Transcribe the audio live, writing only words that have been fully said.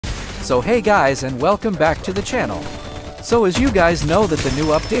So hey guys, and welcome back to the channel. So as you guys know that the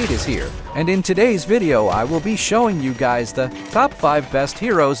new update is here, and in today's video I will be showing you guys the top 5 best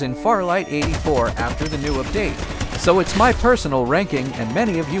heroes in Farlight 84 after the new update. So it's my personal ranking and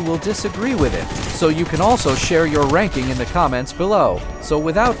many of you will disagree with it, so you can also share your ranking in the comments below. So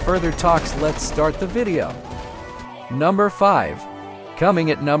without further talks, let's start the video. Number 5.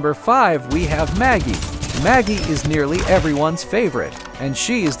 Coming at number 5 we have Maggie. Maggie is nearly everyone's favorite, and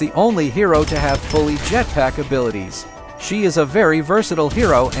she is the only hero to have fully jetpack abilities. She is a very versatile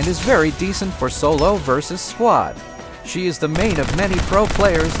hero and is very decent for solo versus squad. She is the main of many pro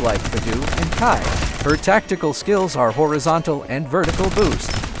players like Fadu and Kai. Her tactical skills are horizontal and vertical boost,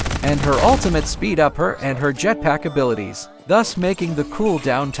 and her ultimate speed up her and her jetpack abilities, thus making the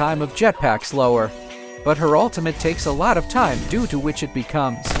cooldown time of jetpacks lower. But her ultimate takes a lot of time, due to which it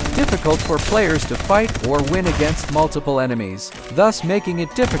becomes difficult for players to fight or win against multiple enemies, thus making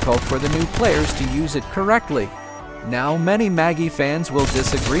it difficult for the new players to use it correctly. Now many Maggie fans will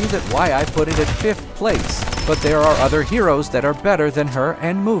disagree that why I put it at 5th place, but there are other heroes that are better than her.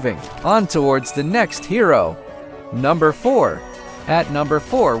 And moving on towards the next hero. Number 4. At number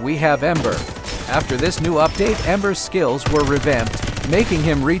 4 we have Ember. After this new update, Ember's skills were revamped, making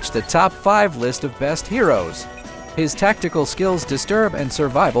him reach the top 5 list of best heroes. His tactical skills, Disturb and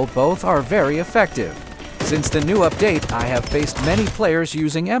Survival, both are very effective. Since the new update, I have faced many players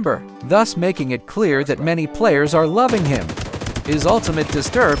using Ember, thus making it clear that many players are loving him. His ultimate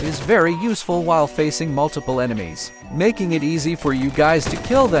Disturb is very useful while facing multiple enemies, making it easy for you guys to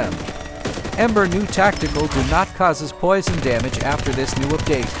kill them. Ember new tactical do not causes poison damage after this new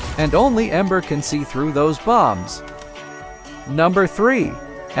update, and only Ember can see through those bombs. Number 3.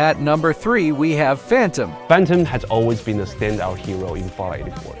 At number 3 we have Phantom. Phantom has always been a standout hero in Farlight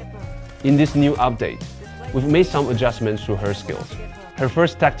 84. In this new update, we've made some adjustments to her skills. Her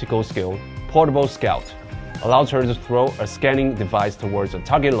first tactical skill, Portable Scout, allows her to throw a scanning device towards a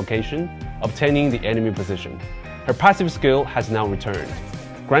target location, obtaining the enemy position. Her passive skill has now returned,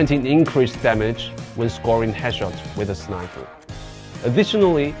 granting increased damage when scoring headshots with a sniper.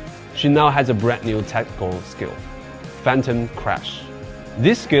 Additionally, she now has a brand new tactical skill, Phantom Crash.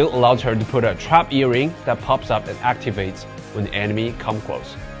 This skill allows her to put a trap earring that pops up and activates when the enemy comes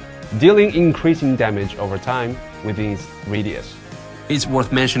close, dealing increasing damage over time within its radius. It's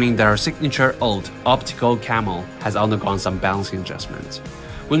worth mentioning that her signature ult, Optical Camel, has undergone some balancing adjustments.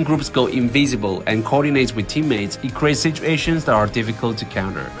 When groups go invisible and coordinate with teammates, it creates situations that are difficult to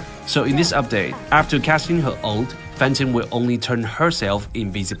counter. So in this update, after casting her ult, Phantom will only turn herself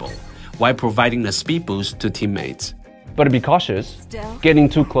invisible, while providing a speed boost to teammates. But be cautious, getting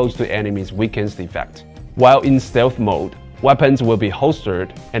too close to enemies weakens the effect. While in stealth mode, weapons will be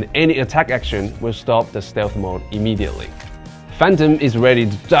holstered and any attack action will stop the stealth mode immediately. Phantom is ready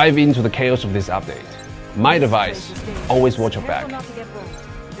to dive into the chaos of this update. My advice, always watch your back.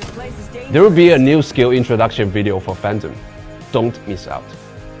 There will be a new skill introduction video for Phantom. Don't miss out.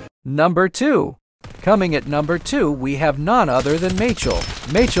 Number 2. Coming at number 2 we have none other than Machel.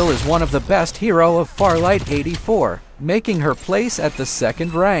 Machel is one of the best hero of Farlight 84, making her place at the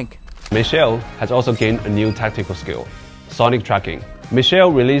 2nd rank. Michelle has also gained a new tactical skill, Sonic Tracking.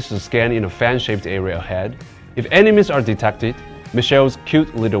 Michelle releases a scan in a fan-shaped area ahead. If enemies are detected, Michelle's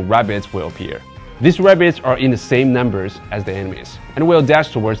cute little rabbits will appear. These rabbits are in the same numbers as the enemies, and will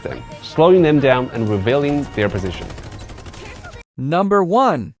dash towards them, slowing them down and revealing their position. Number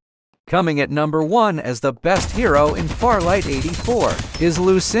 1. Coming at number 1 as the best hero in Farlight 84 is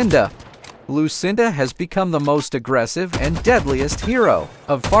Lucinda. Lucinda has become the most aggressive and deadliest hero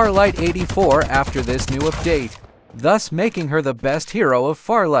of Farlight 84 after this new update, thus making her the best hero of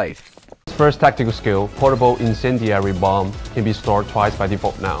Farlight. First tactical skill, Portable Incendiary Bomb, can be stored twice by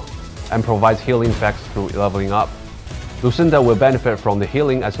default now, and provides healing effects through leveling up. Lucinda will benefit from the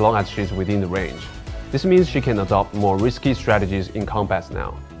healing as long as she's within the range. This means she can adopt more risky strategies in combats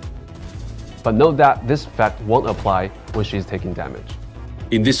now. But note that this effect won't apply when she's taking damage.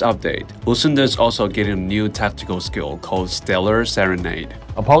 In this update, Lucinda is also getting a new tactical skill called Stellar Serenade.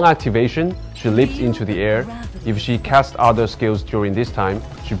 Upon activation, she leaps into the air. If she casts other skills during this time,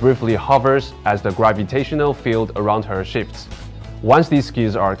 she briefly hovers as the gravitational field around her shifts. Once these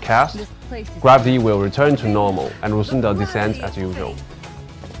skills are cast, gravity will return to normal and Lucinda descends as usual.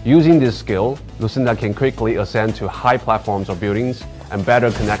 Using this skill, Lucinda can quickly ascend to high platforms or buildings and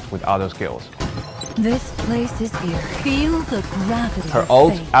better connect with other skills. This place is here. Feel the gravity. Her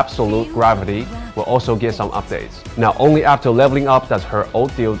ult, Absolute Gravity, will also get some updates. Now only after leveling up does her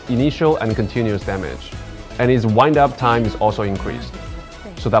ult deal initial and continuous damage, and its wind-up time is also increased,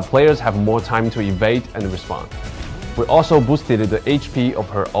 so that players have more time to evade and respond. We also boosted the HP of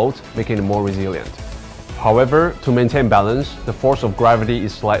her ult, making it more resilient. However, to maintain balance, the force of gravity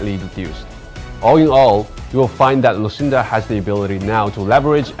is slightly reduced. All in all, you will find that Lucinda has the ability now to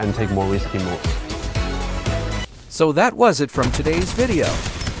leverage and take more risky moves. So that was it from today's video.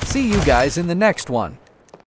 See you guys in the next one.